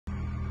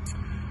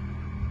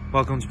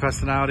Welcome to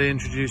Preston Audi,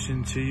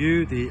 introducing to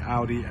you the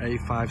Audi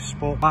A5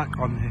 Sportback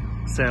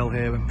on sale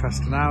here at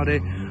Preston Audi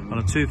on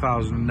a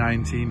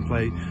 2019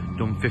 plate,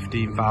 done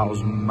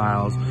 15,000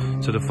 miles.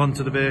 To the front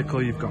of the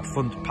vehicle you've got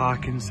front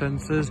parking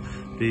sensors,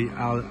 the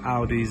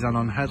Audi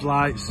xenon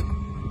headlights.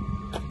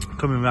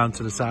 Coming round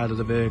to the side of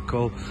the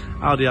vehicle,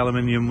 Audi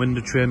aluminium window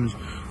trims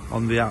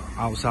on the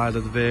outside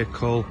of the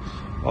vehicle,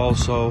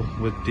 also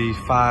with the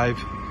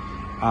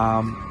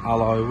 5-arm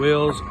alloy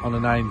wheels on a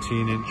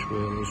 19-inch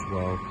wheel as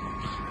well.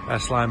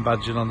 S-line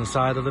badging on the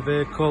side of the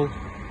vehicle.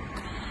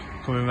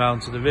 Coming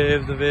round to the rear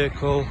of the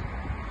vehicle,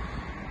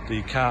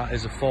 the car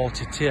is a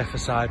 40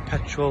 TFSI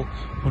petrol,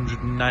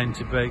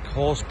 190 brake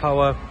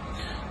horsepower,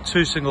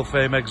 2 single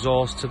frame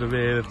exhausts to the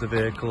rear of the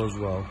vehicle as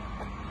well.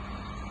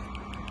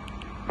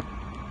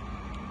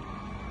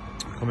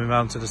 Coming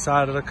round to the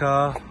side of the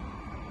car,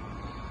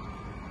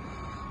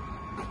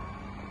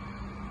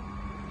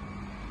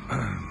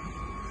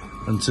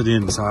 and to the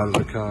inside of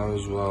the car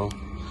as well.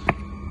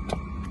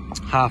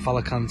 Half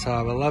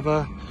Alcantara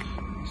leather,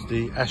 it's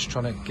the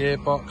S-tronic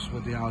gearbox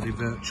with the Audi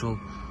virtual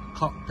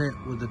cockpit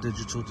with the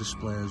digital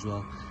display as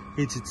well.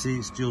 Heated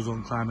seats, dual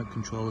zone climate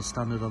control is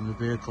standard on the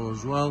vehicle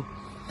as well.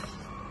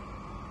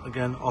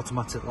 Again,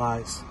 automatic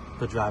lights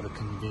for driver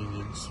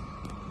convenience.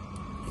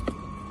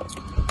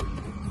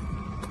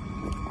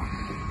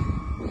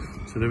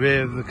 To the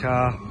rear of the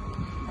car,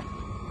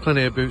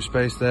 plenty of boot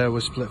space there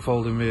with split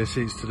folding rear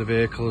seats to the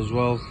vehicle as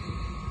well,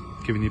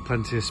 giving you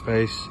plenty of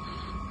space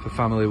for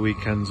family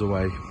weekends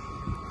away.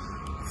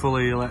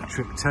 Fully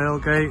electric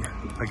tailgate,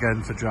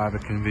 again for driver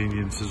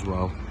convenience as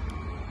well.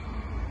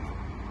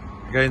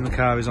 Again, the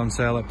car is on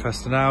sale at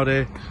Preston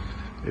Audi.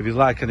 If you'd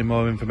like any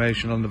more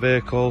information on the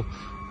vehicle,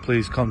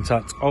 please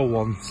contact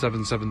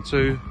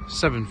 01772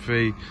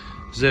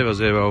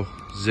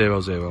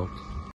 730000.